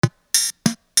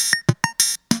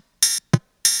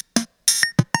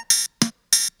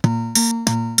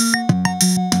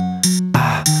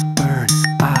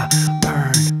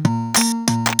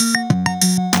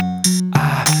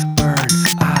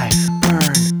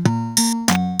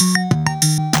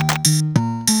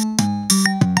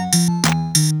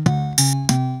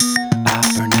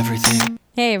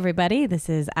Hey, everybody. This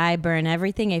is I Burn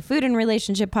Everything, a food and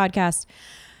relationship podcast.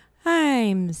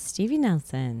 I'm Stevie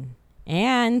Nelson.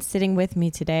 And sitting with me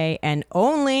today, and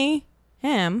only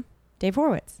him, Dave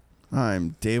Horwitz.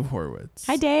 I'm Dave Horwitz.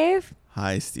 Hi, Dave.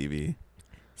 Hi, Stevie.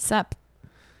 Sup?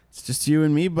 It's just you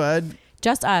and me, bud.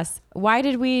 Just us. Why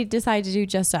did we decide to do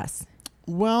just us?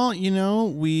 Well, you know,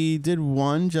 we did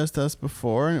one Just Us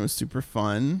before, and it was super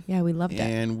fun. Yeah, we loved it.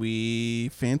 And we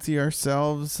fancy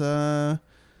ourselves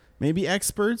maybe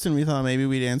experts, and we thought maybe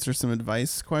we'd answer some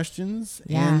advice questions.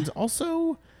 Yeah. And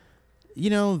also,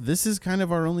 you know, this is kind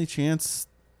of our only chance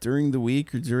during the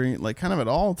week or during, like, kind of at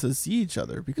all to see each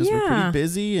other because we're pretty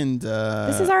busy. And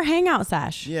this is our hangout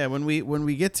sesh. Yeah, when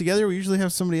we get together, we usually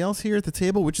have somebody else here at the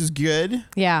table, which is good.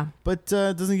 Yeah. But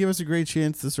it doesn't give us a great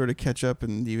chance to sort of catch up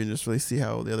and even just really see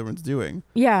how the other one's doing.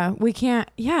 Yeah, we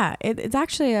can't. Yeah, it's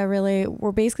actually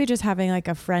we're basically just having like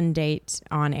a friend date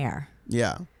on air.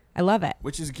 Yeah. I love it.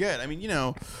 Which is good. I mean, you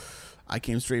know, I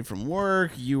came straight from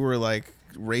work. You were like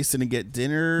racing to get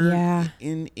dinner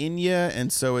in India.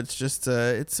 And so it's just,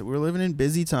 we're living in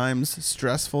busy times,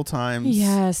 stressful times.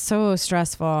 Yeah, so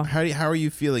stressful. How are you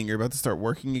feeling? You're about to start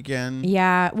working again?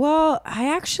 Yeah, well,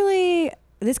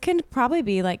 this can probably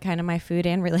be like kind of my food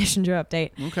and relationship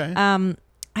update. Okay. I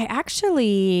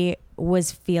actually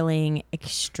was feeling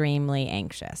extremely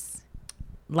anxious.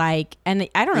 Like, and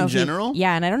I don't know. In general?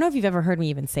 And I don't know if you've ever heard me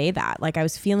even say that. Like, I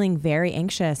was feeling very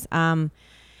anxious. And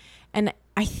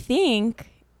I think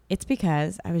it's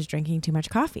because I was drinking too much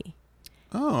coffee.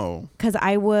 Oh. Because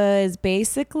I was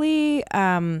basically,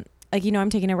 like, you know, I'm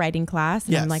taking a writing class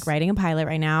and I'm like writing a pilot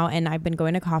right now. And I've been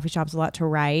going to coffee shops a lot to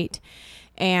write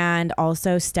and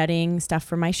also studying stuff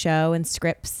for my show and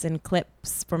scripts and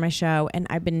clips for my show. And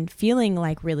I've been feeling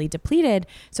like really depleted.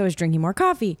 So I was drinking more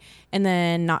coffee and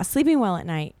then not sleeping well at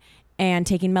night and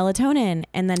taking melatonin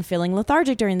and then feeling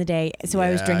lethargic during the day. So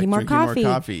I was drinking more coffee.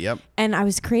 Yep. And I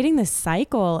was creating this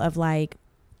cycle of like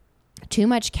too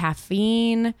much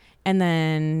caffeine and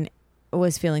then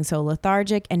was feeling so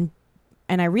lethargic and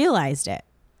I realized it.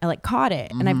 I like caught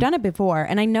it and I've done it before.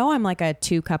 And I know I'm like a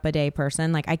 2 cup a day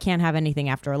person. Like I can't have anything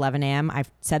after 11 a.m. I've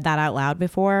said that out loud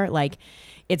before. Like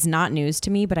it's not news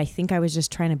to me, but I think I was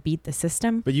just trying to beat the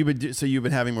system. But you've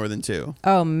been having more than 2?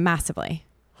 Oh, massively.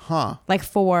 Huh. Like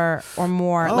 4 or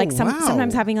more. Oh, like wow.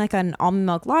 sometimes having like an almond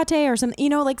milk latte or something, you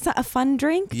know, like a fun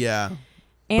drink. Yeah.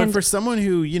 And but for someone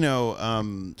who, you know,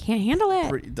 can't handle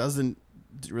it, doesn't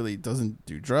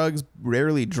do drugs,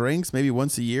 rarely drinks, maybe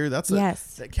once a year. That's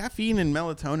that caffeine and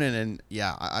melatonin and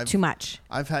I've too much.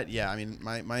 I've had I mean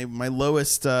my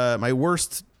lowest my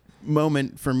worst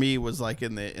moment for me was like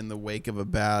in the wake of a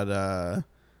bad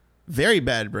very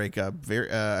bad breakup.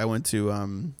 I went to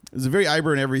it was a very I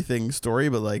Burn Everything story,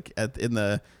 but like in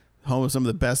the home of some of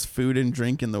the best food and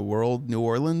drink in the world, New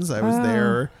Orleans. I was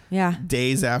there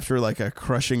days after like a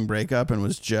crushing breakup and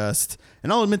was just,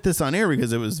 and I'll admit this on air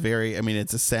because it was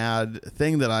it's a sad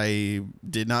thing that I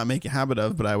did not make a habit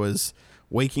of, but I was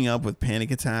waking up with panic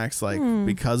attacks like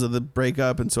because of the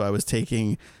breakup. And so I was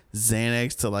taking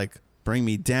Xanax to like bring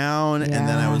me down. And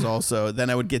then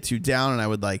I would get too down and I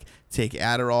would like take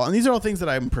Adderall. And these are all things that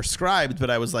I'm prescribed, but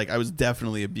I was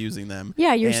definitely abusing them.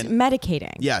 Yeah, you're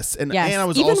medicating. Yes. And I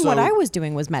was even what I was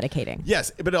doing was medicating.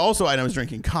 Yes. But also I was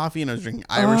drinking coffee and I was drinking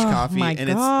Irish coffee. My and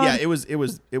God. it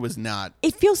was not.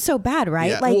 It feels so bad,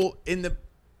 right? Yeah, like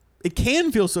it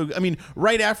can feel so. I mean,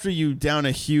 right after you down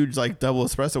a huge like double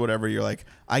espresso, whatever, you're like,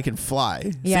 I can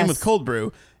fly. Yes. Same with cold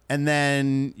brew. And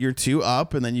then you're 2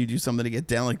 up, and then you do something to get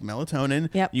down, like melatonin.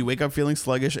 Yep. You wake up feeling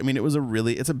sluggish. I mean,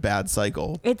 it's a bad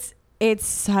cycle. It's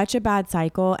such a bad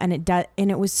cycle, and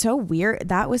it was so weird.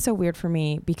 That was so weird for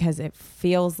me because it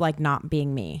feels like not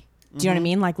being me. Do you know what I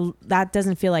mean? Like that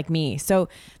doesn't feel like me. So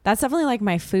that's definitely like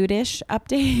my foodish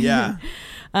update. Yeah.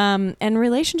 And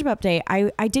relationship update.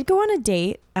 I did go on a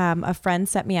date. A friend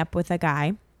set me up with a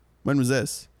guy. When was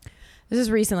this? This is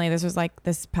recently. This was like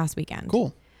this past weekend.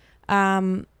 Cool.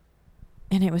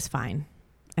 And it was fine.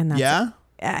 And that's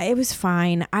it was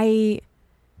fine.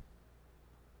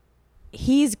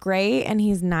 He's great and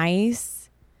he's nice,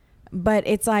 but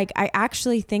it's like, I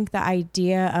actually think the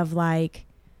idea of like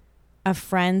a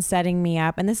friend setting me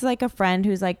up, and this is like a friend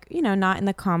who's like, you know, not in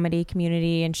the comedy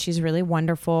community and she's really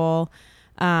wonderful.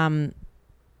 But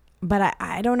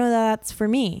I don't know that that's for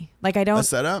me. Like I don't. A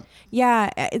setup? Yeah.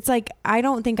 It's like, I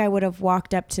don't think I would have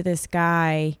walked up to this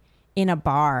guy in a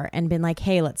bar and been like,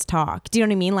 hey, let's talk. Do you know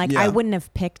what I mean? Like I wouldn't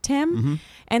have picked him. Mm-hmm.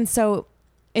 And so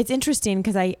it's interesting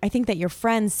because I think that your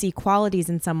friends see qualities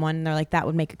in someone and they're like, that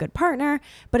would make a good partner,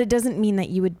 but it doesn't mean that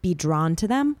you would be drawn to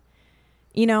them.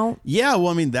 you know? Yeah, well,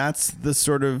 I mean, that's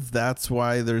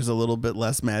why there's a little bit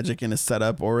less magic in a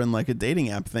setup or in like a dating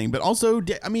app thing. But also,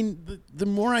 I mean, the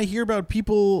more I hear about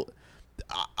people,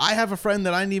 I have a friend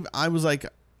that I was like,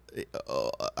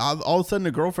 all of a sudden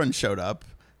a girlfriend showed up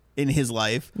in his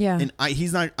life. Yeah. And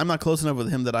I'm not close enough with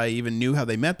him that I even knew how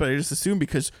they met, but I just assumed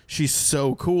because she's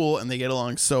so cool and they get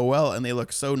along so well and they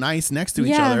look so nice next to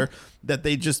each other that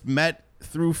they just met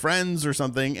through friends or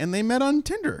something, and they met on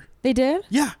Tinder. They did?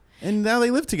 Yeah. And now they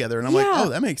live together, and I'm like, oh,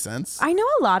 that makes sense. I know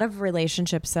a lot of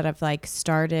relationships that have like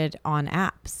started on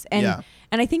apps, and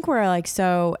I think we're like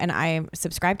and I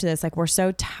subscribe to this, like we're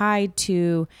so tied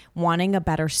to wanting a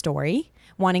better story,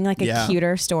 wanting like a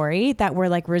cuter story, that we're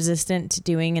like resistant to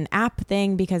doing an app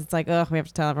thing because it's like, oh, we have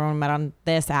to tell everyone we met on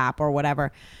this app or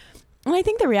whatever. And I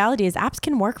think the reality is apps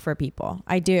can work for people.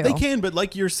 I do. They can, but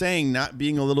like you're saying, not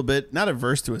being a little bit, not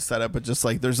averse to a setup, but just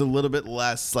like there's a little bit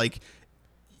less like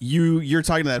you're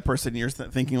talking to that person and you're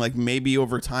thinking like maybe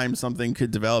over time something could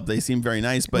develop. They seem very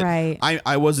nice, but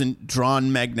I wasn't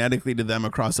drawn magnetically to them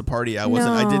across a party. I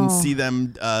didn't see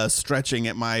them stretching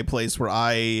at my place where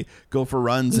I go for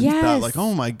runs and thought like,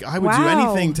 oh my God, I would do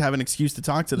anything to have an excuse to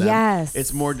talk to them. Yes.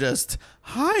 It's more just,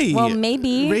 hi. Well,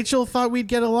 maybe. Rachel thought we'd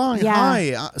get along. Yeah.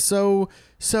 Hi.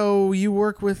 So you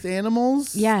work with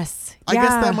animals? Yes. I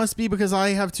guess that must be because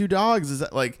I have 2 dogs. Is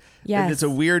that like, it's a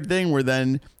weird thing where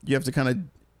then you have to kind of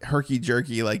herky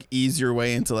jerky, like ease your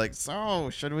way into like, so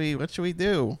what should we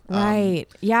do? Right.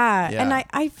 Yeah. And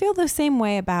I feel the same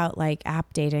way about like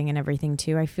app dating and everything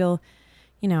too. I feel,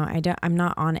 I'm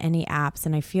not on any apps,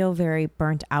 and I feel very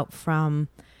burnt out from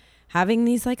having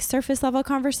these like surface level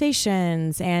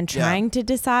conversations and trying to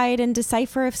decide and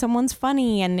decipher if someone's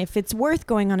funny and if it's worth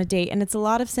going on a date. And it's a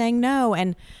lot of saying no.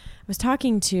 And I was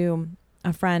talking to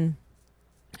a friend,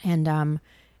 and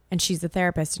she's a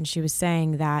therapist, and she was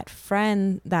saying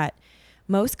that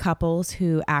most couples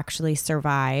who actually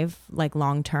survive like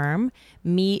long term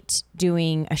meet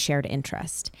doing a shared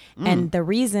interest. And the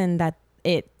reason that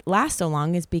it lasts so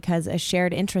long is because a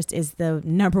shared interest is the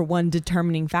number one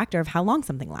determining factor of how long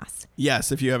something lasts.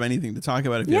 Yes, if you have anything to talk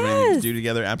about, if you have anything to do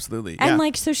together, absolutely. And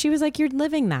like, so she was like, you're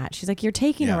living that. She's like, you're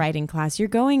taking a writing class, you're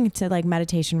going to like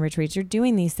meditation retreats, you're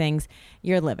doing these things,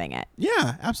 you're living it.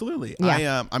 Yeah, absolutely.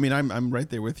 Yeah. I mean, I'm right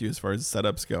there with you as far as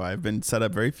setups go. I've been set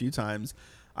up very few times.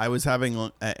 I was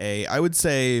having I would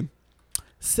say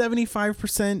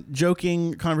 75%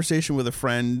 joking conversation with a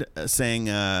friend saying,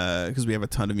 because we have a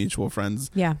ton of mutual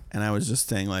friends. Yeah. And I was just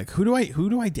saying like, who do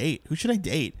I date? Who should I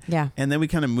date? Yeah. And then we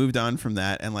kind of moved on from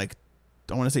that. And like,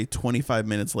 I want to say 25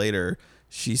 minutes later,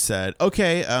 she said,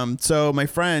 okay, so my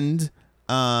friend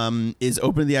is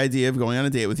open to the idea of going on a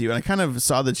date with you. And I kind of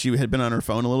saw that she had been on her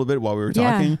phone a little bit while we were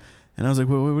talking. And I was like,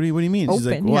 what do you mean? She's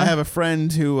like, well, I have a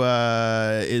friend who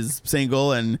is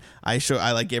single, and I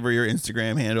like gave her your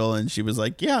Instagram handle, and she was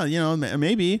like, yeah,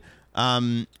 maybe.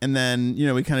 And then,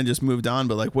 we kind of just moved on,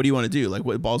 but like, what do you want to do? Like,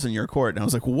 what ball's in your court? And I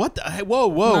was like, what the heck?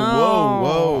 Whoa.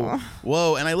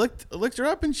 And I looked her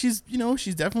up, and she's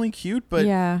definitely cute, but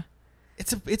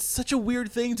it's such a weird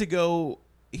thing to go,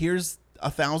 here's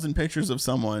 1,000 pictures of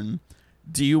someone.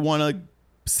 Do you want to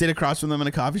sit across from them in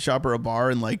a coffee shop or a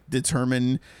bar and like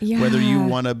determine whether you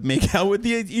want to make out with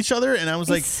each other? And I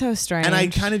was like, so strange. And I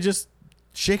kind of just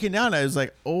shaken down. I was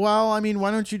like, oh, well, I mean,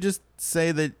 why don't you just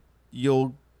say that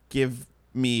you'll give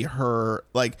me her,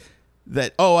 like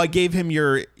that? Oh, I gave him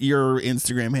your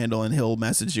Instagram handle and he'll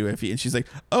message you and she's like,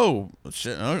 oh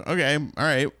shit, okay, all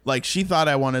right. Like she thought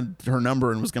I wanted her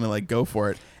number and was gonna like go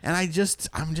for it. And I'm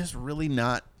just really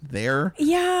not there.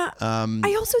 Yeah.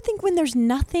 I also think when there's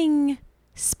nothing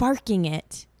sparking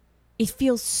it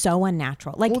feels so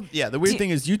unnatural. Like, well, the weird thing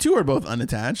is you two are both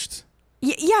unattached.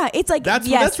 Yeah, it's like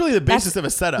that's really the basis of a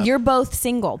setup. You're both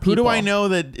single people. Who do I know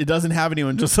that it doesn't have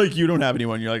anyone? Just like you don't have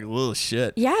anyone. You're like, little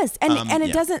shit. Yes, and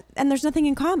it doesn't, and there's nothing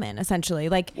in common essentially.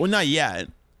 Like, well, not yet.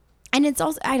 And it's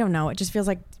also, I don't know, it just feels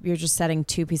like you're just setting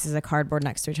 2 pieces of cardboard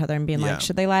next to each other and being like,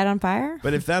 should they light on fire?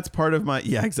 But if that's part of my,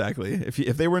 exactly. If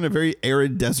they were in a very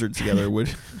arid desert together,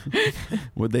 would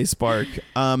they spark?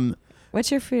 What's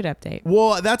your food update?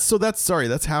 Well,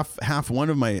 that's half one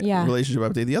of my relationship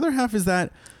update. The other half is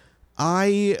that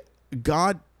I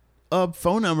got a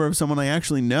phone number of someone I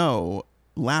actually know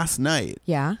last night.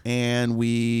 Yeah. And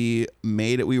we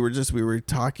made it. We were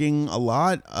talking a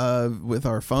lot with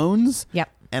our phones. Yep.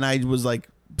 And I was like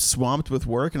swamped with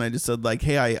work, and I just said like,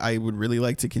 hey, I would really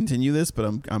like to continue this, but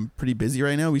I'm pretty busy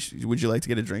right now. Would you like to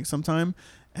get a drink sometime?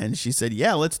 And she said,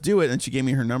 yeah, let's do it. And she gave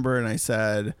me her number, and I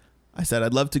said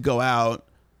I'd love to go out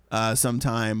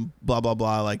sometime, blah blah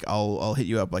blah, like I'll hit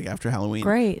you up like after Halloween.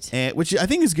 Great. Which I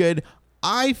think is good.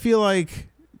 I feel like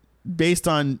based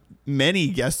on many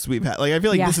guests we've had. Like, I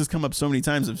feel like this has come up so many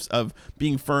times of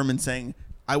being firm and saying,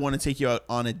 I want to take you out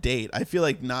on a date. I feel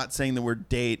like not saying the word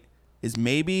date is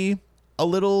maybe a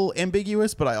little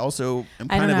ambiguous, but I also am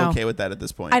kind of okay with that at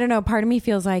this point. I don't know. Part of me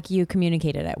feels like you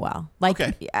communicated it well. Like,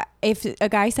 if a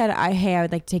guy said, hey, I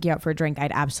would like to take you out for a drink,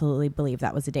 I'd absolutely believe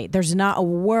that was a date. There's not a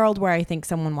world where I think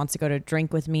someone wants to go to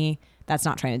drink with me that's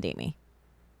not trying to date me.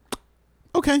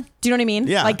 Okay. Do you know what I mean?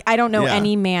 Yeah. Like, I don't know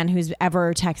any man who's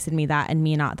ever texted me that and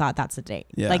me not thought that's a date.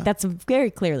 Yeah. Like, that's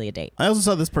very clearly a date. I also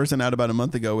saw this person out about a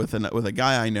month ago with a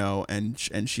guy I know, and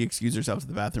she excused herself to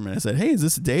the bathroom, and I said, hey, is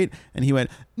this a date? And he went,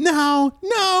 no,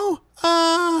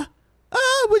 but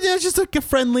yeah, just like a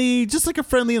friendly,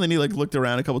 and then he like looked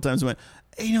around a couple times and went,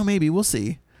 hey, maybe we'll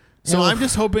see. So I'm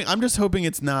just hoping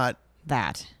it's not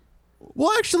that.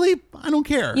 Well, actually, I don't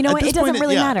care. You know what? It doesn't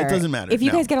really matter. It doesn't matter. If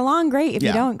you guys get along, great. If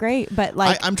you don't, great. But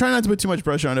like, I'm trying not to put too much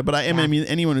pressure on it. But I mean,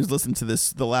 anyone who's listened to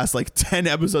this, the last like 10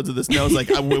 episodes of this knows, like,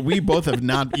 we both have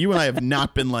not. You and I have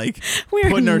not been like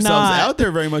putting ourselves out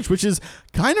there very much, which is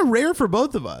kind of rare for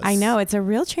both of us. I know, it's a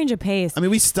real change of pace. I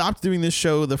mean, we stopped doing this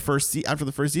show after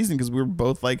the first season because we were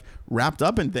both like wrapped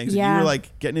up in things. Yeah. You were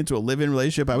like getting into a live-in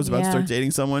relationship. I was about to start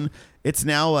dating someone. It's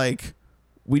now like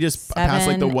we just passed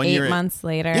like the 1 year. 8 months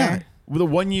later. Yeah. With a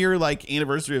 1 year like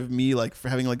anniversary of me like for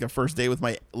having like a first date with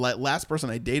my last person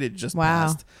I dated just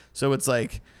passed. So it's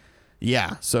like,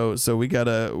 yeah. So we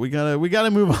gotta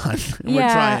move on. We're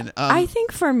trying. I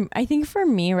think for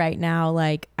me right now,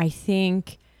 like, I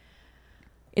think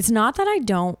it's not that I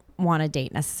don't want to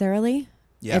date necessarily.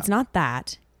 Yeah. It's not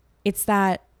that. It's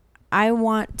that I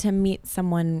want to meet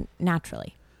someone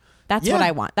naturally. That's what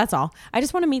I want. That's all. I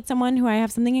just want to meet someone who I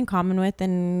have something in common with,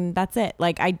 and that's it.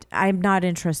 Like, I'm not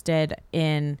interested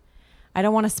in, I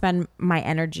don't want to spend my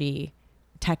energy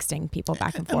texting people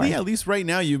back and forth. Yeah, at least right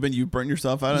now you burn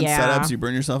yourself out on setups. You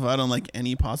burn yourself out on like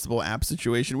any possible app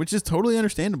situation, which is totally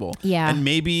understandable. Yeah. And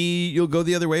maybe you'll go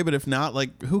the other way, but if not,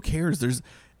 like, who cares?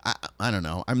 I don't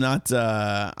know. I'm not,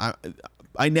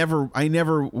 I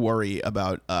never worry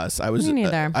about us. Me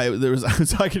neither. I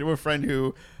was talking to a friend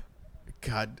who,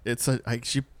 God,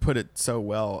 she put it so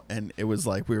well, and it was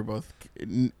like we were both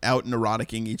out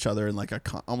neuroticing each other in like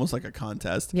almost like a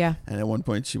contest. Yeah. And at one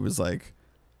point she was like,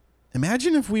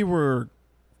 imagine if we were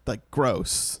like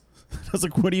gross. I was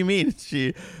like, what do you mean?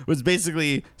 She was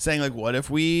basically saying like, what if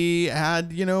we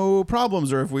had,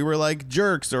 problems, or if we were like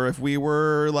jerks, or if we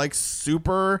were like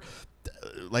super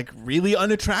like really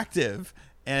unattractive.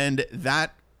 And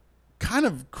that kind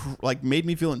of like made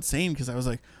me feel insane, because I was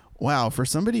like, wow, for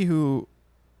somebody who,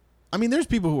 I mean, there's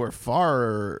people who have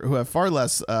far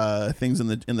less things in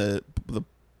the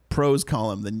pros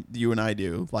column than you and I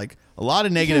do. Like a lot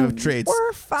of negative traits.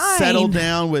 We're fine. Settled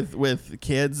down with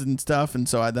kids and stuff, and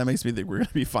so that makes me think we're gonna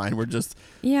be fine. We're just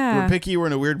we're picky. We're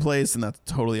in a weird place, and that's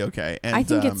totally okay. And I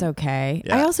think it's okay.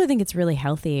 Yeah. I also think it's really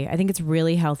healthy. I think it's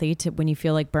really healthy to, when you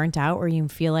feel like burnt out, or you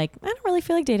feel like I don't really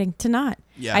feel like dating, to not.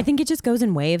 Yeah. I think it just goes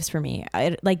in waves for me.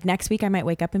 Like next week I might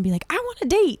wake up and be like, I want to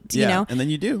date. You know, and then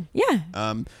you do. Yeah.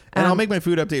 And I'll make my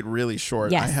food update really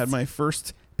short. Yes. I had my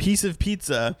first piece of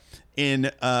pizza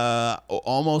in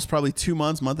almost probably 2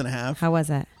 months, month and a half. How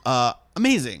was it?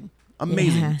 Amazing.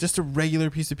 Yeah. Just a regular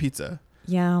piece of pizza.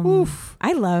 Yum. Oof.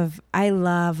 I love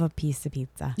a piece of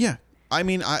pizza. Yeah. I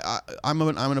mean, I'm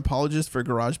an apologist for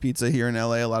garage pizza here in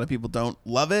LA. A lot of people don't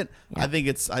love it. Yeah. I think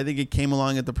it came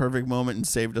along at the perfect moment and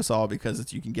saved us all,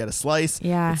 because you can get a slice.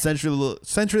 Yeah. It's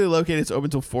centrally located. It's open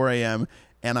till 4 a.m.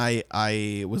 And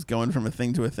I was going from a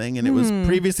thing to a thing, and it was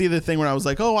previously the thing where I was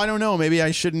like, oh, I don't know, maybe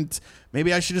I should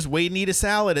just wait and eat a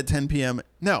salad at 10 p.m.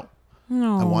 No.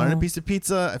 I wanted a piece of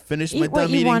pizza. I finished my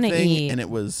dumb eating thing, and it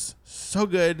was so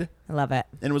good. I love it.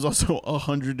 And it was also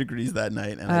 100 degrees that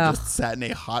night, and I just sat in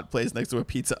a hot place next to a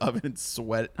pizza oven and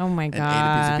sweat. Oh my god! And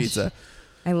ate a piece of pizza.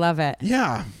 I love it.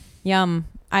 Yeah. Yum.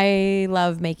 I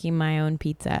love making my own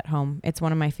pizza at home. It's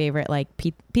one of my favorite, like,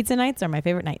 pizza nights are my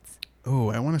favorite nights. Oh,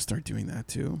 I want to start doing that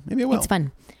too. Maybe I will. It's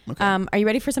fun. Okay. Are you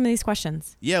ready for some of these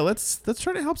questions? Yeah, let's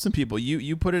try to help some people.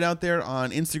 You put it out there on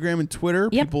Instagram and Twitter.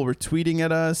 Yep. People were tweeting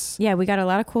at us. Yeah, we got a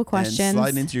lot of cool questions. And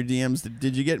sliding into your DMs.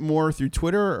 Did you get more through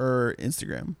Twitter or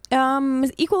Instagram?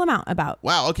 Equal amount, about.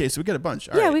 Wow. Okay, so we got a bunch.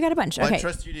 All right. We got a bunch. Well, okay. I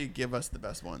trust you to give us the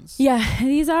best ones. Yeah,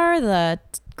 these are the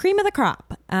cream of the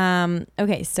crop.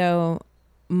 Okay, so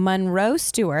Monroe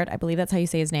Stewart, I believe that's how you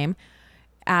say his name,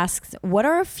 asks, what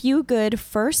are a few good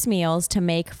first meals to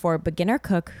make for a beginner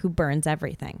cook who burns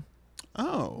everything?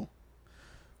 Oh,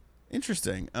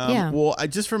 interesting. Yeah. Well,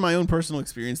 just from my own personal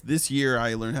experience, this year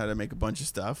I learned how to make a bunch of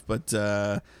stuff, but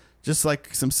just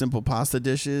like some simple pasta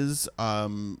dishes are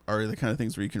the kind of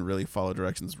things where you can really follow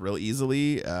directions real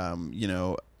easily.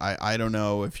 I don't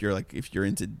know if you're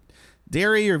into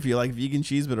dairy or if you like vegan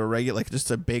cheese, but like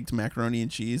just a baked macaroni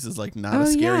and cheese is like not a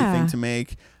scary thing to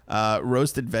make.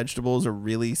 Roasted vegetables are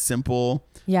really simple.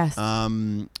 Yes.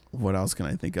 What else can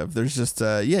I think of? There's just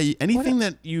anything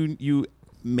that you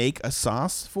make a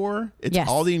sauce for. It's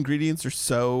all the ingredients are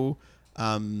so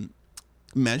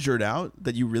measured out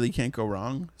that you really can't go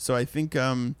wrong. So I think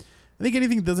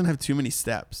anything that doesn't have too many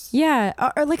steps.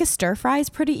 Yeah, or like a stir fry is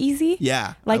pretty easy.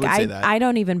 Yeah, like I would say that. I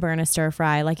don't even burn a stir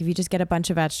fry. Like if you just get a bunch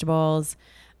of vegetables,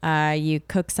 you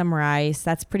cook some rice.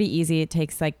 That's pretty easy. It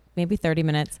takes like maybe 30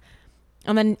 minutes.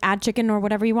 And then add chicken or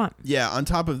whatever you want. Yeah. On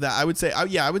top of that, I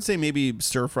would say maybe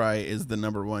stir fry is the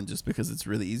number one, just because it's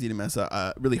really easy to mess up,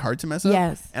 really hard to mess up.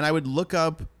 Yes. And I would look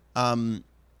up. I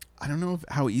don't know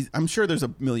how easy. I'm sure there's a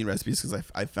million recipes because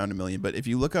I've found a million. But if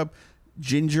you look up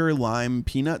ginger lime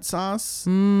peanut sauce,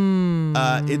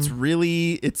 it's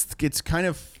kind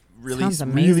of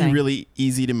really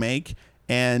easy to make,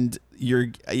 and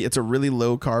it's a really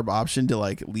low carb option to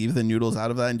like leave the noodles out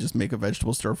of that and just make a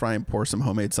vegetable stir fry and pour some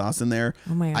homemade sauce in there.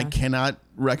 Oh my gosh. I cannot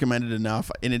recommend it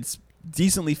enough, and it's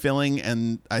decently filling.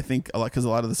 And I think because a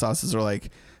lot of the sauces are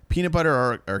like peanut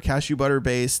butter or cashew butter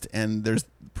based, and there's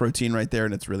protein right there,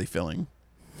 and it's really filling.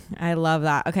 I love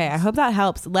that. Okay, I hope that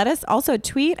helps. Let us also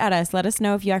tweet at us. Let us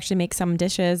know if you actually make some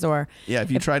dishes or if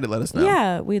you tried it, let us know.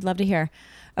 Yeah, we'd love to hear.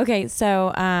 Okay,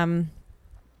 so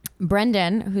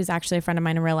Brendan, who's actually a friend of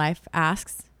mine in real life,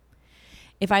 asks,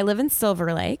 if I live in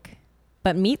Silver Lake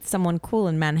but meet someone cool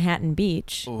in Manhattan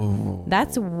Beach,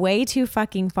 that's way too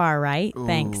fucking far, right? Ooh.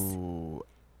 Thanks.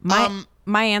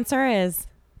 My answer is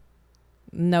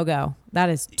no go. That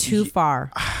is too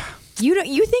far.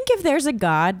 You think if there's a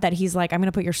God that he's like, I'm going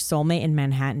to put your soulmate in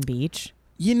Manhattan Beach?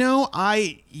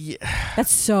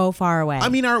 That's so far away. I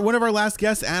mean, one of our last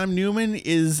guests, Adam Newman,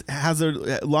 has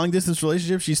a long distance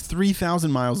relationship. She's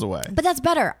 3,000 miles away. But that's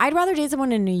better. I'd rather date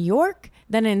someone in New York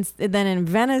than in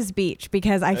Venice Beach,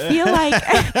 because I feel like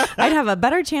I'd have a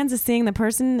better chance of seeing the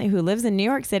person who lives in New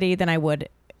York City than I would.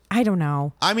 I don't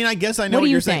know. I mean, I guess I know what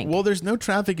you're saying. Well, there's no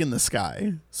traffic in the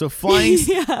sky. So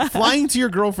flying to your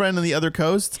girlfriend on the other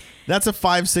coast, that's a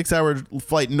 5-6 hour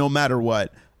flight no matter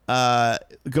what.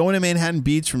 Going to Manhattan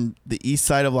Beach from the east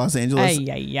side of Los Angeles.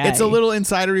 It's a little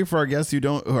insidery for our guests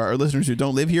who our listeners who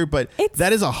don't live here, but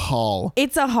that is a haul.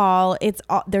 It's a haul.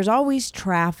 There's always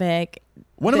traffic.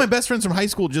 One of my best friends from high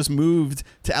school just moved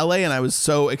to LA, and I was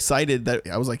so excited that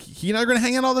I was like, he and I are going to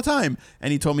hang out all the time.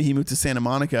 And he told me he moved to Santa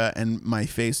Monica, and my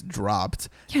face dropped.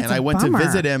 Yeah, and I went to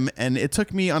visit him, and it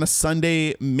took me on a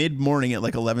Sunday mid-morning at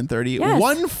like 11:30,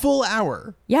 1 full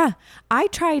hour. Yeah. I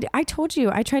told you,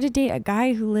 I tried to date a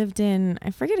guy who lived in, I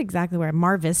forget exactly where,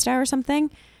 Mar Vista or something.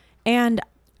 And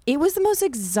it was the most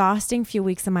exhausting few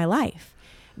weeks of my life.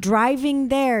 Driving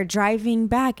there, driving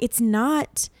back. It's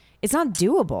not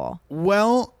doable.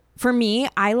 Well, for me,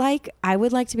 I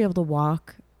would like to be able to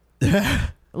walk,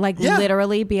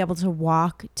 literally be able to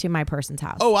walk to my person's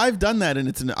house. Oh, I've done that,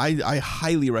 and I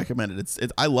highly recommend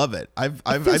it. I love it. I've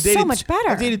dated so much better.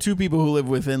 I've dated 2 people who live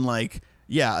within a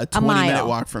 20-minute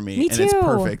walk from me. Me and too. It's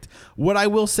perfect. What I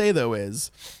will say though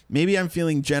is, maybe I'm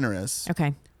feeling generous.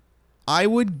 Okay. I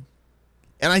would,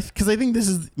 because I think this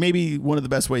is maybe one of the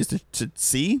best ways to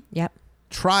see. Yep.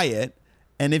 Try it,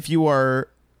 and if you are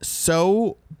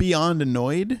so beyond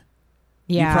annoyed,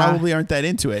 you probably aren't that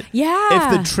into it. Yeah.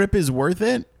 If the trip is worth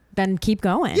it, then keep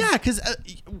going. Yeah, because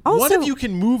one of you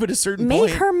can move at a certain point.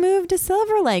 Make her move to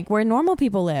Silver Lake, where normal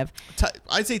people live.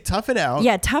 I'd say tough it out.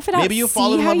 Yeah, tough it out. Maybe you'll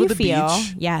fall in love with the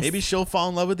beach. Yes. Maybe she'll fall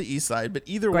in love with the east side. But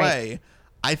either way,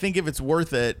 I think if it's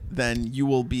worth it, then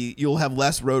you'll have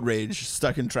less road rage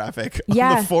stuck in traffic on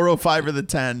the 405 or the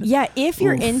 10. Yeah, if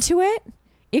you're into it.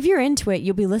 If you're into it,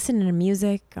 you'll be listening to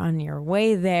music on your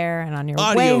way there and on your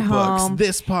way home.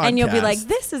 This podcast. And you'll be like,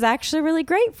 this is actually really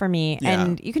great for me. Yeah.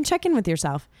 And you can check in with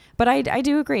yourself. But I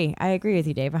do agree. I agree with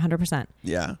you, Dave, 100%.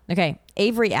 Yeah. Okay.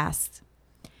 Avery asks,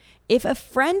 if a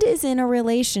friend is in a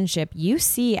relationship you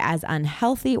see as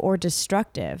unhealthy or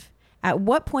destructive, at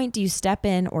what point do you step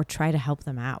in or try to help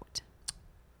them out?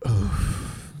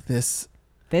 This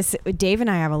Dave and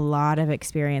I have a lot of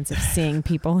experience of seeing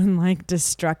people in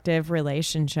destructive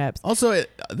relationships. Also,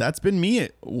 that's been me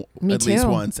at least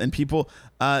once. And people,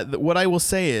 what I will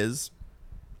say is,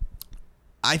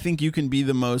 I think you can be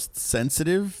the most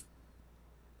sensitive,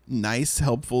 nice,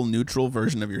 helpful, neutral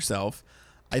version of yourself.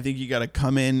 I think you got to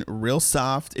come in real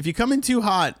soft. If you come in too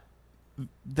hot,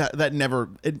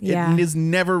 it is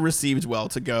never received well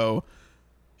to go,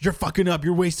 you're fucking up.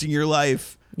 You're wasting your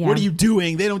life. Yeah. What are you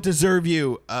doing? They don't deserve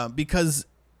you. Because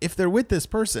if they're with this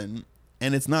person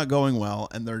and it's not going well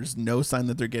and there's no sign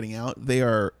that they're getting out, they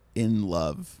are in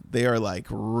love. They are like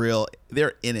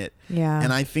they're in it. Yeah.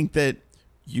 And I think that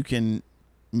you can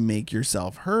make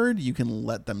yourself heard. You can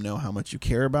let them know how much you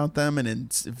care about them, and in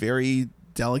very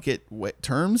delicate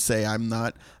terms say, I'm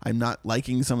not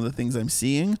liking some of the things I'm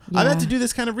seeing. I've had to do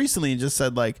this kind of recently and just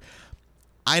said like,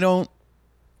 I don't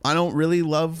really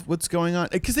love what's going on,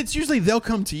 because it's usually they'll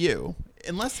come to you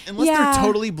unless they're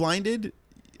totally blinded.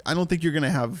 I don't think you're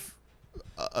gonna have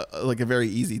a very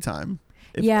easy time.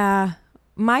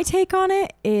 My take on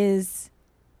it is,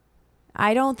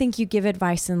 I don't think you give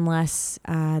advice unless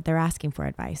they're asking for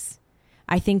advice.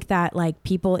 I think that like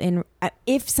people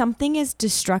if something is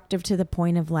destructive to the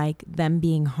point of like them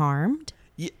being harmed,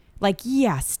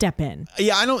 step in.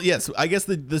 Yeah, I don't. Yes, I guess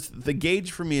the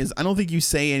gauge for me is I don't think you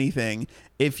say anything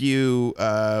if you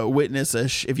witness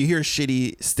if you hear a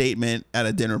shitty statement at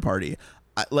a dinner party.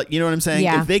 You know what I'm saying?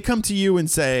 Yeah. If they come to you and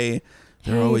say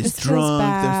they're always drunk,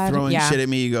 they're throwing shit at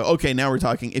me, you go, okay, now we're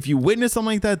talking. If you witness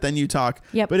something like that, then you talk.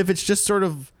 Yep. But if it's just sort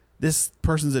of this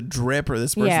person's a drip or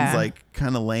this person's like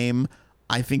kind of lame,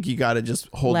 I think you got to just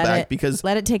hold back because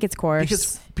let it take its course.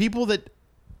 Because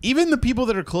even the people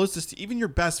that are closest to even your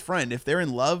best friend, if they're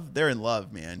in love,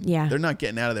 man. Yeah. They're not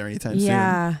getting out of there anytime soon.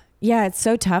 Yeah. It's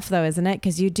so tough though, isn't it?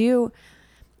 Because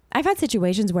I've had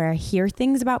situations where I hear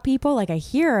things about people. Like I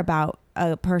hear about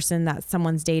a person that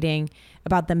someone's dating,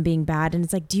 about them being bad. And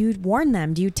it's like, do you warn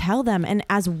them? Do you tell them? And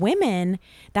as women,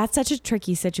 that's such a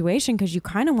tricky situation because you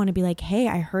kind of want to be like, hey,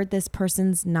 I heard this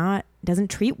person's doesn't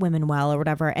treat women well or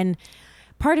whatever. And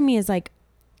part of me is like,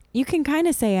 you can kind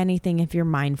of say anything if you're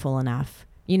mindful enough,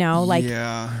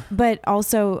 but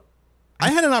also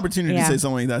I had an opportunity to say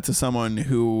something like that to someone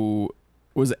who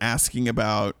was asking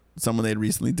about someone they had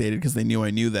recently dated because they knew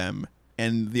I knew them.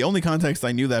 And the only context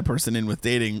I knew that person in with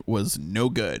dating was no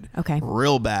good. Okay.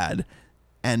 Real bad.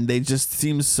 And they just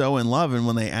seemed so in love. And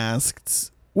when they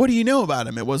asked, what do you know about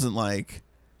him? It wasn't like,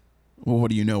 well,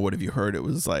 what do you know? What have you heard? It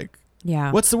was like,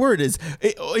 what's the word? Is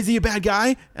he a bad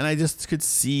guy? And I just could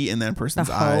see in that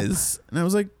person's eyes. And I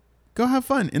was like, go have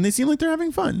fun. And they seem like they're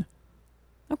having fun.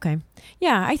 Okay.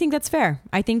 Yeah, I think that's fair.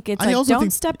 I think it's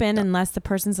don't step in unless the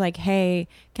person's like, hey,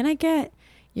 can I get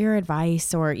your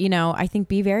advice? Or, I think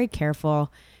be very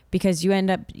careful because you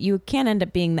can end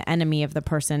up being the enemy of the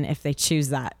person if they choose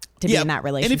that to be in that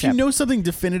relationship. And if you know something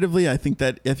definitively, I think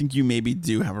you maybe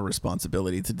do have a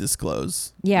responsibility to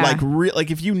disclose. Yeah. Like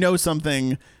if you know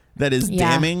something that is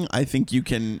damning, I think you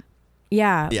can.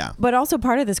 Yeah. Yeah. But also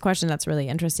part of this question that's really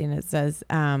interesting, it says,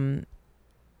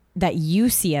 that you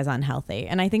see as unhealthy.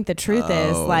 And I think the truth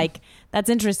is like, that's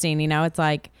interesting. It's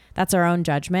like, that's our own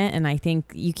judgment. And I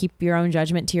think you keep your own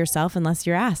judgment to yourself unless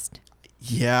you're asked.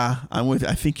 Yeah, I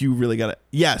think you really got it.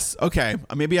 Yes. Okay.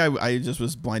 Maybe I just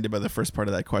was blinded by the first part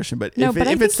of that question, but I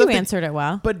think you answered it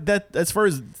well. But that, as far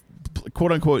as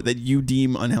quote unquote, that you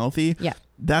deem unhealthy,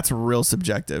 that's real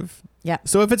subjective. Yeah.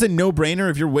 So if it's a no-brainer,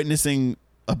 if you're witnessing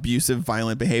abusive,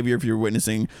 violent behavior, if you're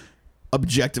witnessing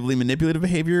objectively manipulative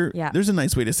behavior, there's a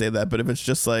nice way to say that. But if it's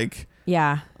just like,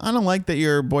 I don't like that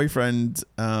your boyfriend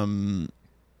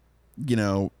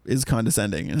is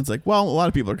condescending, and it's like, well, a lot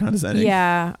of people are condescending.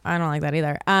 I don't like that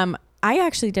either. I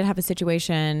actually did have a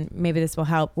situation, maybe this will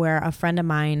help, where a friend of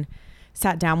mine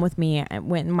sat down with me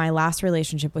when my last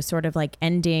relationship was sort of like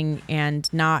ending and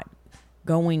not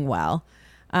going well.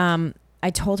 I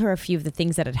told her a few of the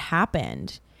things that had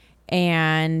happened,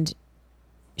 and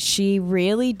she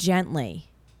really gently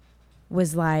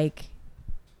was like,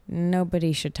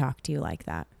 nobody should talk to you like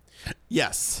that.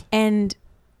 Yes. And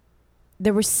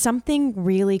there was something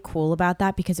really cool about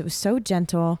that because it was so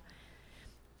gentle,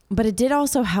 but it did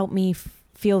also help me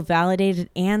feel validated.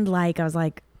 And like, I was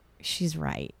like, she's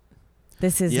right.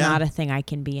 This is not a thing I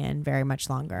can be in very much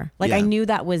longer. Like I knew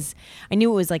it was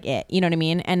like it, you know what I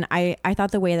mean? And I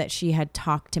thought the way that she had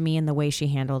talked to me and the way she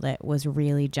handled it was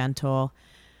really gentle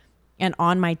and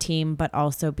on my team, but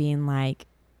also being like,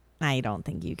 I don't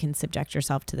think you can subject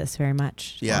yourself to this very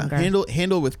much longer.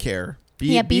 Handle with care.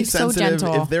 Be sensitive. So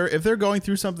gentle. If they're going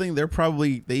through something,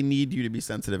 they need you to be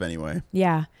sensitive anyway.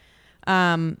 Yeah.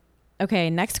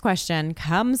 Okay. Next question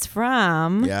comes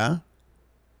from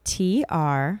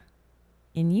TR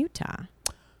in Utah.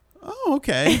 Oh,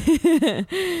 okay.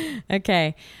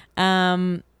 Okay.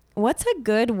 What's a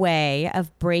good way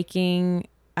of breaking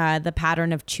the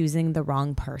pattern of choosing the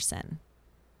wrong person?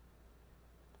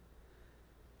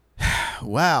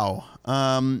 Wow.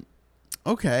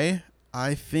 Okay.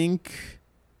 I think,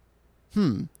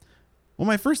 well,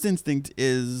 my first instinct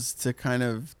is to kind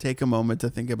of take a moment to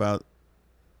think about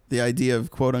the idea of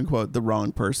quote unquote the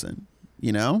wrong person.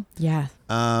 you know? Yeah.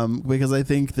 Because I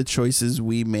think the choices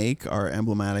we make are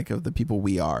emblematic of the people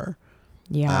we are.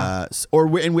 Yeah.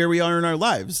 And where we are in our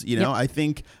lives. You know, Yep. I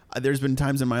think there's been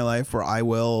times in my life where I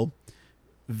will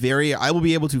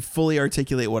be able to fully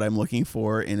articulate what I'm looking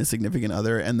for in a significant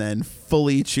other and then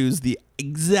fully choose the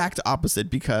exact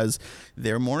opposite because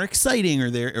they're more exciting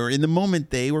or in the moment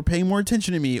they were paying more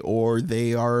attention to me or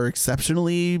they are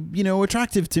exceptionally, you know,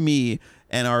 attractive to me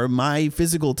and are my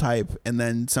physical type. And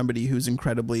then somebody who's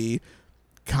incredibly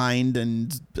kind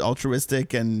and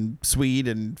altruistic and sweet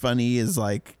and funny is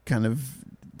like kind of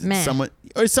Meh.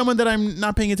 someone that I'm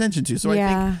not paying attention to. So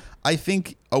Yeah. I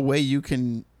think a way you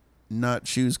can not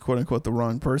choose quote unquote the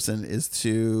wrong person is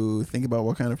to think about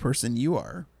what kind of person you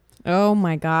are Oh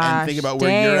my gosh. and think about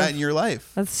where you're at in your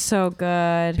life. That's so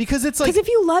good. Because it's like, if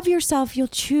you love yourself, you'll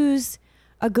choose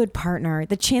a good partner.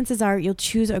 The chances are you'll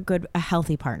choose a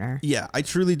healthy partner. yeah, I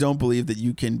truly don't believe that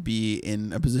you can be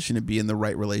in a position to be in the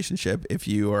right relationship if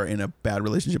you are in a bad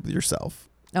relationship with yourself.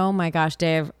 Oh my gosh,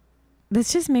 Dave.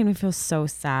 This just made me feel so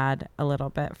sad a little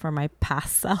bit for my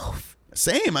past self.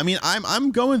 Same. I mean,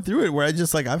 I'm going through it where I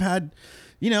just like I've had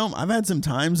some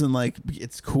times and like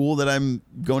it's cool that I'm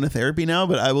going to therapy now,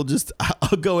 but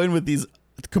I'll go in with these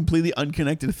completely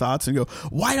unconnected thoughts and go,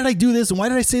 why did I do this? And why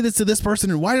did I say this to this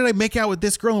person? And why did I make out with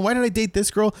this girl? And why did I date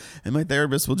this girl? And my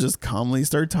therapist will just calmly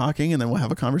start talking and then we'll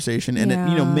have a conversation. And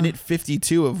at, minute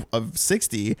 52 of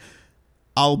 60,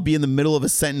 I'll be in the middle of a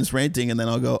sentence ranting and then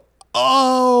I'll go,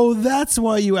 oh, that's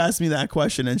why you asked me that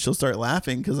question. And she'll start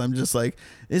laughing because I'm just like,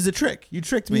 it's a trick. You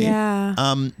tricked me. Yeah.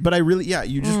 But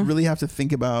you just really have to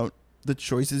think about the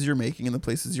choices you're making and the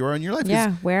places you are in your life.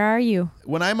 Yeah. Where are you?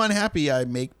 When I'm unhappy, I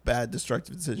make bad,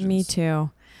 destructive decisions. Me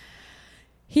too.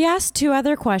 He asked 2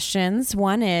 other questions.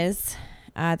 One is,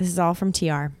 this is all from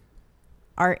TR.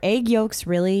 Are egg yolks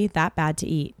really that bad to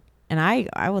eat? And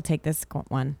I will take this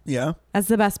one. Yeah. That's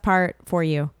the best part for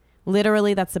you.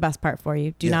 Literally, that's the best part for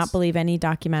you. Do Yes. not believe any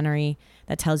documentary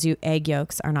that tells you egg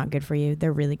yolks are not good for you.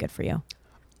 They're really good for you.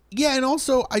 Yeah, and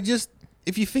also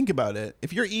if you think about it,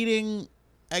 if you're eating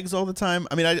eggs all the time,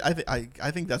 I mean,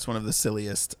 I think that's one of the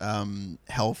silliest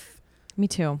health Me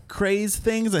too. craze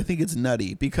things. I think it's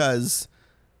nutty because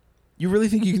you really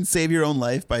think you can save your own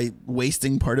life by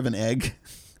wasting part of an egg.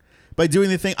 By doing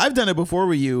the thing, I've done it before,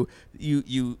 where you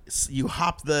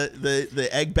hop the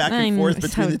egg back and forth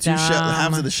between the two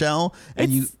halves of the shell, and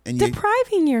it's you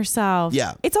depriving yourself.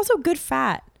 Yeah, it's also good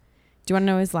fat. Do you want to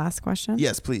know his last question?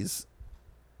 Yes, please.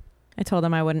 I told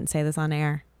him I wouldn't say this on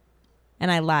air,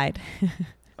 and I lied.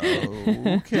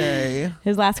 Okay.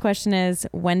 His last question is: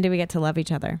 when do we get to love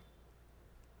each other?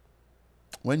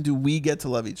 When do we get to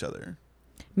love each other?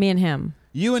 Me and him.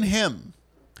 You and him.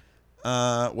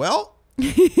 Well.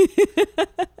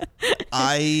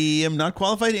 I am not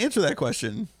qualified to answer that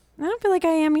question. I don't feel like I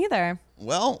am either.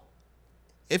 Well,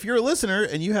 if you're a listener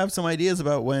and you have some ideas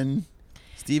about when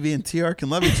Stevie and TR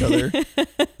can love each other,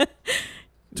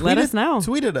 let us know.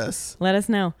 Tweet at us. Let us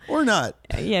know. Or not.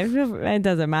 Yeah, it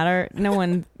doesn't matter. No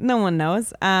one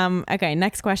knows. Okay,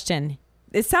 next question.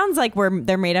 It sounds like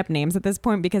they're made up names at this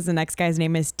point because the next guy's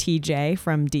name is TJ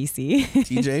from DC.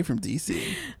 TJ from DC.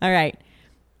 All right.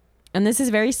 And this is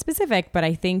very specific, but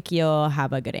I think you'll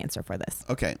have a good answer for this.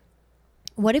 Okay.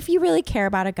 What if you really care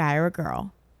about a guy or a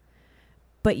girl,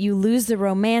 but you lose the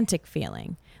romantic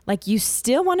feeling? Like you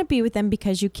still want to be with them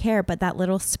because you care, but that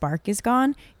little spark is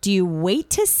gone. Do you wait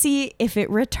to see if it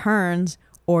returns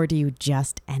or do you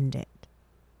just end it?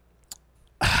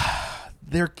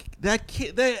 That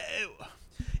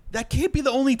can't be the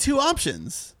only 2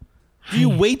 options. Do you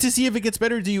wait to see if it gets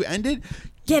better? Do you end it?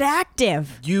 Get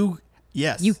active.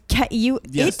 Yes.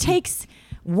 It takes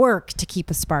work to keep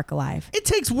a spark alive. It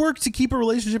takes work to keep a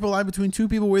relationship alive between 2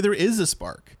 people where there is a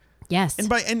spark. Yes.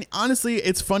 And honestly,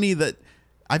 it's funny that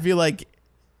I feel like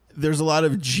there's a lot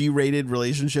of G-rated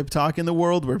relationship talk in the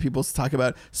world where people talk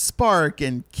about spark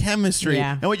and chemistry.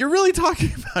 Yeah. And what you're really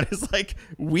talking about is like,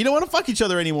 we don't want to fuck each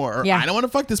other anymore. Or, I don't want to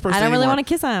fuck this person anymore. I don't really anymore. want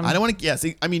to kiss him. I don't want to. Yes.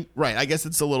 I mean, right. I guess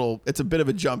it's a bit of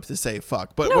a jump to say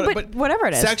fuck. But, but whatever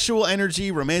it is. Sexual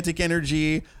energy, romantic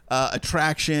energy,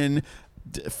 attraction,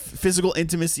 physical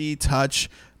intimacy, touch.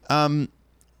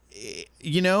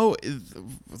 You know,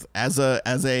 as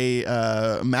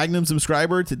a Magnum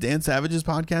subscriber to Dan Savage's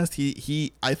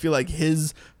podcast, I feel like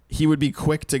he would be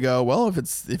quick to go, well,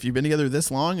 if you've been together this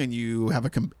long and you have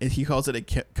he calls it a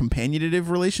companionative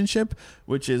relationship,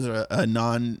 which is a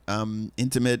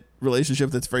non-intimate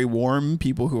relationship that's very warm.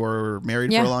 People who are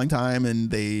married for a long time and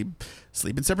they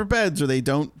sleep in separate beds or they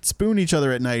don't spoon each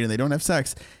other at night and they don't have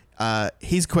sex.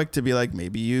 He's quick to be like,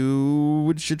 maybe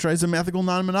you should try some ethical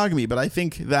non-monogamy. But I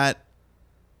think that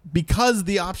because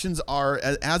the options are,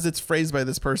 as it's phrased by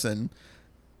this person,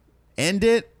 end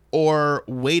it or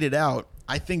wait it out.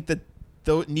 I think that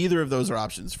neither of those are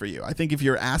options for you. I think if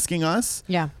you're asking us,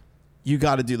 you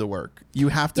got to do the work. You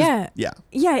have to.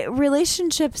 Yeah.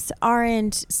 Relationships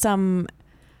aren't some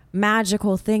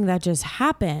magical thing that just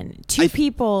happen. Two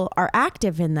people are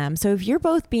active in them. So if you're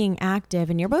both being active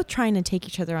and you're both trying to take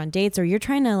each other on dates, or you're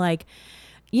trying to like,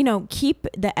 you know, keep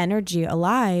the energy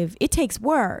alive, it takes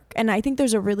work. And I think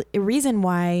there's a reason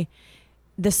why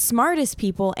the smartest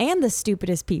people and the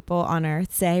stupidest people on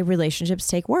earth say relationships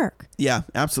take work. Yeah,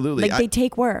 absolutely. Like they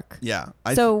take work. Yeah.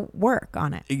 So work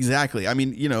on it. Exactly. I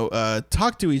mean, you know,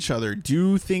 talk to each other,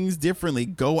 do things differently,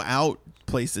 go out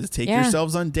places, take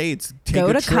yourselves on dates,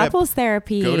 go to couples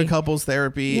therapy.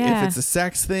 If it's a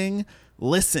sex thing,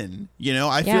 listen. You know,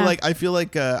 I feel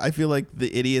like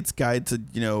the Idiot's Guide to,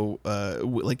 you know,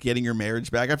 like getting your marriage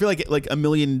back. I feel like a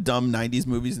million dumb 90s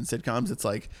movies and sitcoms, it's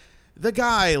like the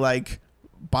guy like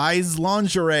buys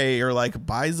lingerie or like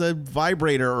buys a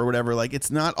vibrator or whatever. Like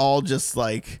it's not all just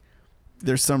like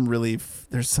there's some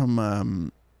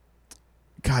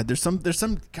guy,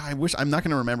 I wish, I'm not going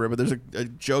to remember it, but there's a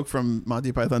joke from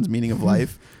Monty Python's Meaning of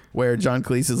Life where John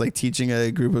Cleese is like teaching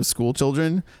a group of school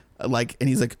children, like, and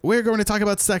he's like, we're going to talk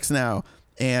about sex now.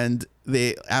 And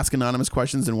they ask anonymous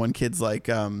questions. And one kid's like,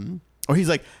 or he's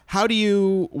like,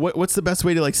 what's the best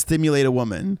way to like stimulate a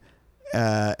woman?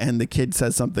 And the kid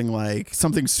says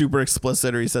something super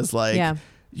explicit, or he says like,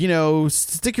 you know,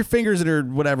 stick your fingers in her,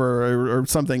 whatever, or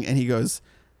something. And he goes,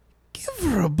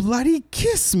 give her a bloody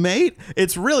kiss, mate.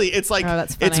 It's like,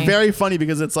 it's very funny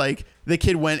because it's like the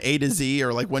kid went A to Z,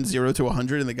 or like went 0 to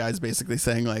 100. And the guy's basically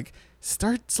saying like,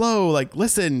 start slow, like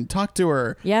listen, talk to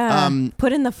her. Yeah.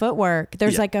 Put in the footwork.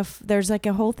 There's like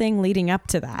a whole thing leading up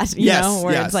to that, you know,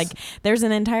 where it's like, there's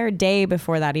an entire day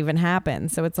before that even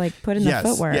happens. So it's like, put in the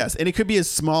footwork. Yes. And it could be as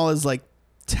small as like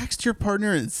text your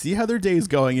partner and see how their day is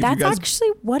going. If That's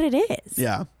actually what it is.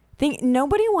 Yeah.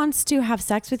 Nobody wants to have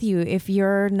sex with you if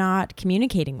you're not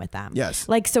communicating with them. Yes.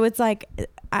 Like, so it's like,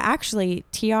 actually,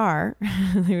 TR,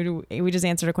 we just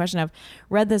answered a question of,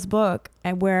 read this book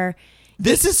where...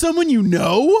 This is someone you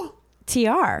know?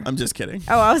 TR. I'm just kidding.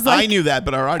 Oh, I was like... I knew that,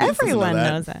 but our audience everyone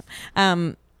doesn't know that.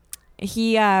 knows that.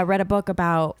 He read a book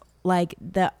about, like,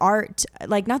 the art,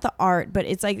 like, not the art, but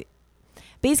it's like,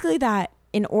 basically that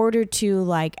in order to,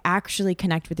 like, actually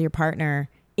connect with your partner...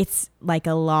 It's like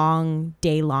a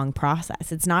day-long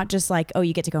process. It's not just like, oh,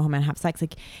 you get to go home and have sex.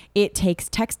 Like it takes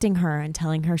texting her and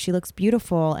telling her she looks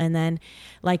beautiful. And then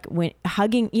like when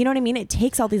hugging, you know what I mean? It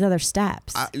takes all these other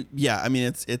steps. I mean,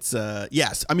 it's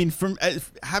yes. I mean, from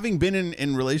having been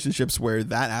in relationships where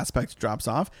that aspect drops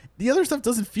off, the other stuff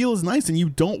doesn't feel as nice and you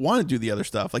don't want to do the other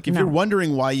stuff. Like if you're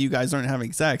wondering why you guys aren't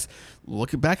having sex,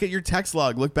 look back at your text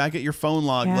log, look back at your phone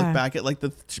log, look back at like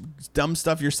the dumb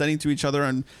stuff you're sending to each other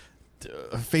on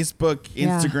Facebook,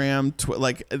 Instagram,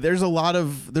 like there's a lot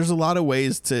of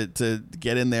ways to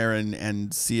get in there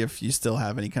and see if you still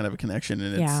have any kind of a connection.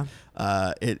 And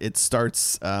it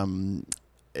starts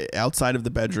outside of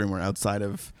the bedroom or outside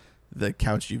of the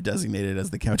couch you've designated as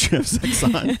the couch you have sex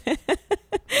on. All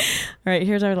right,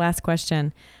 here's our last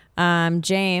question.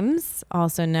 James,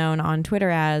 also known on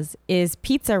Twitter as Is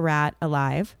Pizza Rat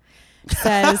Alive,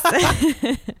 says,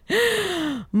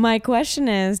 my question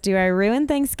is, do I ruin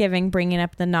Thanksgiving bringing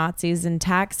up the Nazis and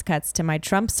tax cuts to my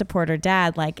Trump supporter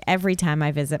dad like every time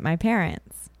I visit my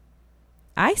parents?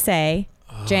 I say,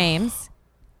 James,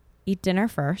 eat dinner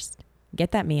first,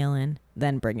 get that meal in,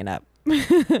 then bring it up. Wait,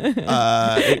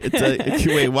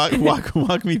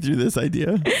 walk me through this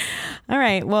idea. All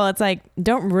right. Well, it's like,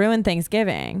 don't ruin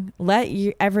Thanksgiving. Let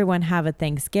everyone have a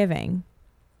Thanksgiving.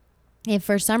 If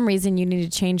for some reason you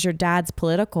need to change your dad's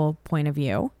political point of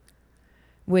view,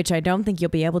 which I don't think you'll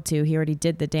be able to, he already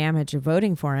did the damage of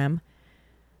voting for him,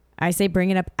 I say bring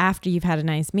it up after you've had a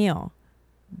nice meal.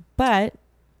 But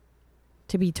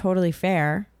to be totally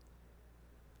fair,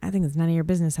 I think it's none of your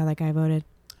business how that guy voted.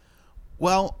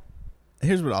 Well,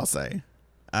 here's what I'll say.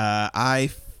 I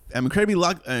am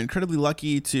incredibly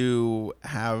lucky to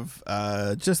have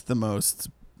just the most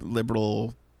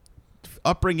liberal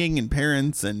upbringing and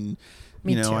parents, and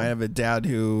Me too. I have a dad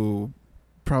who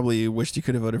probably wished he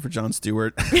could have voted for Jon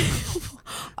Stewart,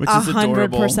 which is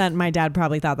adorable. 100% my dad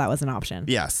probably thought that was an option.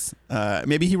 Yes.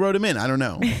 Maybe he wrote him in. I don't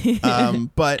know.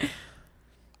 But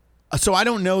so I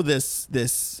don't know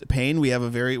this pain. We had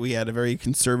a very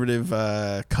conservative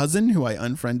cousin who I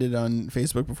unfriended on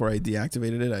Facebook before I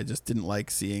deactivated it. I just didn't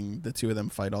like seeing the two of them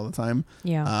fight all the time.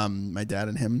 Yeah. My dad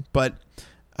and him. But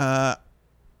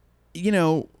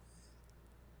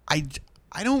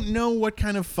I don't know what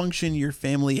kind of function your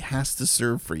family has to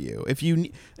serve for you. If you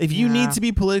need to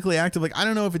be politically active, like I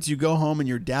don't know if it's you go home and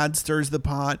your dad stirs the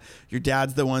pot, your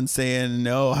dad's the one saying,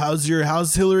 "No, how's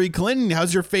Hillary Clinton?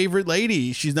 How's your favorite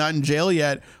lady? She's not in jail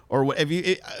yet." Or what?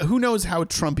 Who knows how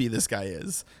Trumpy this guy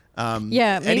is?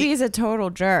 Maybe he's a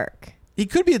total jerk. He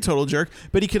could be a total jerk,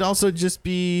 but he could also just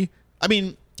be. I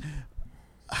mean,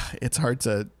 it's hard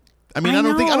to. I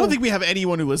don't think we have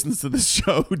anyone who listens to this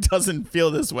show who doesn't feel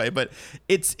this way, but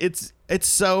it's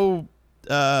so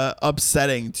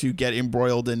upsetting to get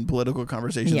embroiled in political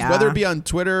conversations, whether it be on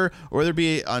Twitter or whether it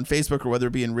be on Facebook or whether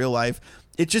it be in real life.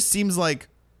 It just seems like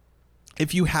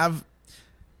if you have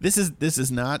this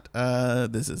is not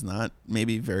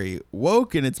maybe very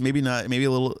woke, and it's maybe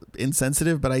a little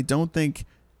insensitive, but I don't think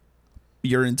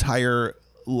your entire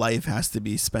life has to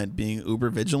be spent being uber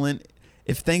vigilant.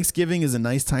 If Thanksgiving is a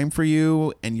nice time for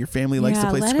you and your family likes to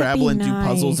play Scrabble and do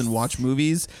puzzles and watch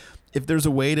movies, if there's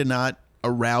a way to not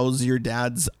arouse your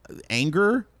dad's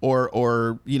anger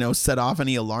or set off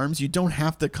any alarms, you don't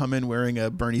have to come in wearing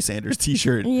a Bernie Sanders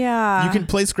t-shirt. Yeah. You can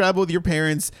play Scrabble with your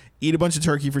parents, eat a bunch of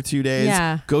turkey for 2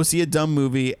 days, go see a dumb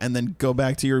movie, and then go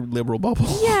back to your liberal bubble.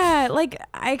 Yeah, like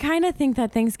I kind of think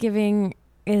that Thanksgiving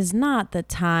is not the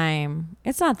time.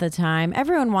 It's not the time.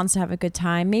 Everyone wants to have a good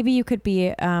time. Maybe you could be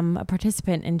a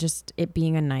participant in just it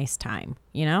being a nice time,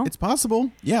 It's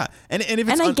possible. Yeah. And if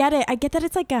it's I get it. I get that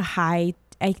it's like I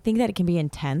think that it can be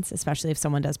intense, especially if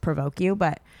someone does provoke you,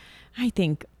 but I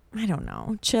don't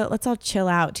know. Let's all chill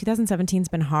out. 2017's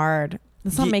been hard.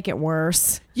 Let's not make it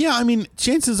worse. Yeah, I mean,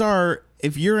 chances are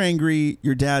if you're angry,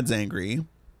 your dad's angry.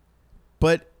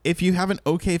 But if you have an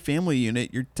okay family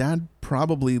unit, your dad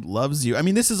probably loves you. I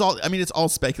mean, it's all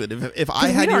speculative. If I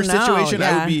had your situation,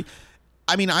 I would be,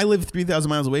 I live 3,000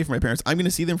 miles away from my parents. I'm going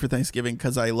to see them for Thanksgiving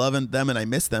because I love them and I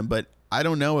miss them. But I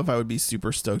don't know if I would be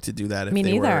super stoked to do that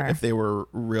if they were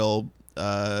real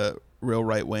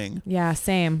right wing. Yeah,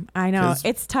 same. I know.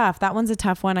 It's tough. That one's a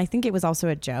tough one. I think it was also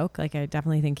a joke. Like, I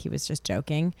definitely think he was just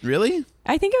joking. Really?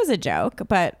 I think it was a joke,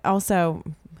 but also,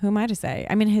 who am I to say?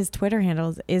 I mean, his Twitter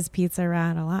handle is Pizza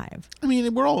Rat Alive. I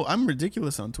mean, I'm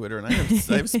ridiculous on Twitter, and I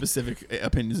have specific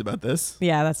opinions about this.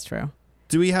 Yeah, that's true.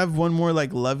 Do we have one more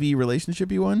like lovey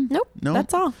relationship-y one? Nope. No,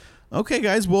 that's all. Okay,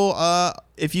 guys. Well,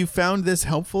 if you found this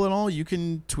helpful at all, you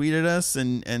can tweet at us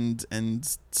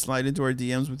and slide into our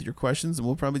DMs with your questions, and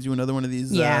we'll probably do another one of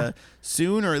these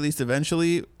soon, or at least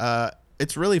eventually.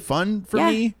 It's really fun for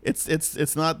me.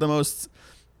 It's not the most.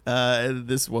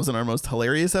 This wasn't our most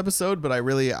hilarious episode, but I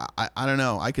don't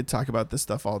know. I could talk about this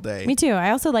stuff all day. Me too. I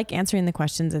also like answering the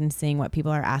questions and seeing what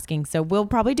people are asking. So we'll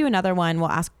probably do another one.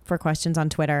 We'll ask for questions on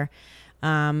Twitter.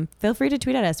 Feel free to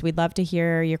tweet at us. We'd love to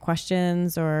hear your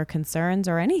questions or concerns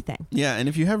or anything. Yeah. And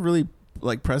if you have really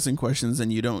like pressing questions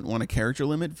and you don't want a character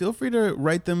limit, feel free to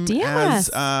write them as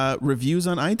reviews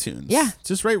on iTunes. Yeah.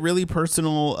 Just write really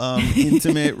personal,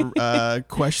 intimate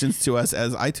questions to us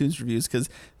as iTunes reviews, because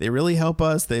they really help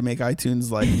us. They make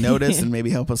iTunes like notice and maybe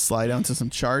help us slide onto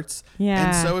some charts. Yeah.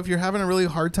 And so if you're having a really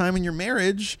hard time in your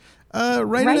marriage,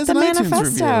 write it as the an iTunes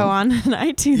manifesto review. on an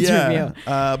iTunes review.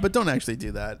 But don't actually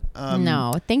do that.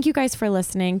 No. Thank you guys for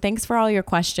listening. Thanks for all your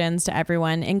questions to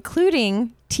everyone,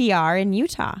 including TR in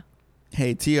Utah.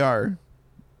 Hey, TR.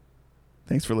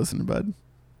 Thanks for listening, bud.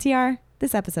 TR,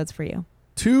 this episode's for you.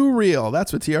 Too real.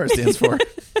 That's what TR stands for.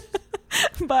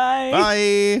 Bye.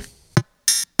 Bye.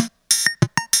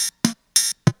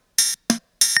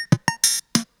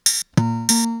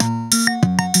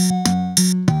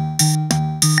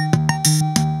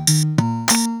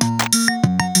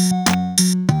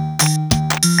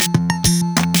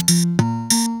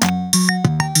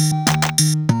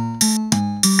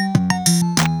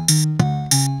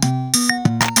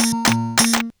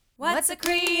 What's a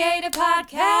Creative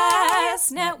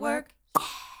Podcast Network?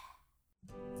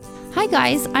 Hi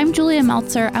guys, I'm Julia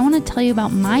Meltzer. I want to tell you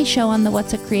about my show on the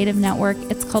What's a Creative Network.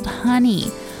 It's called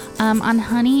Honey. On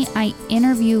Honey, I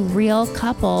interview real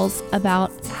couples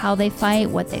about how they fight,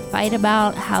 what they fight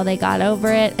about, how they got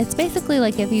over it. It's basically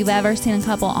like if you've ever seen a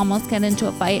couple almost get into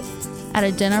a fight at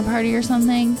a dinner party or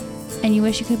something, and you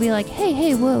wish you could be like,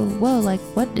 hey, whoa, like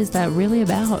what is that really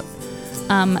about?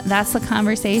 That's the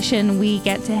conversation we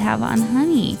get to have on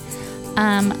Honey.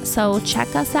 So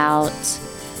check us out.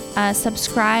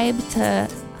 Subscribe to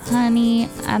Honey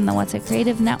on the What's a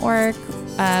Creative Network.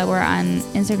 We're on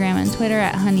Instagram and Twitter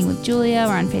at Honey with Julia.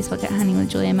 We're on Facebook at Honey with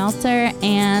Julia Meltzer.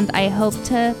 And I hope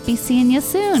to be seeing you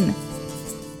soon.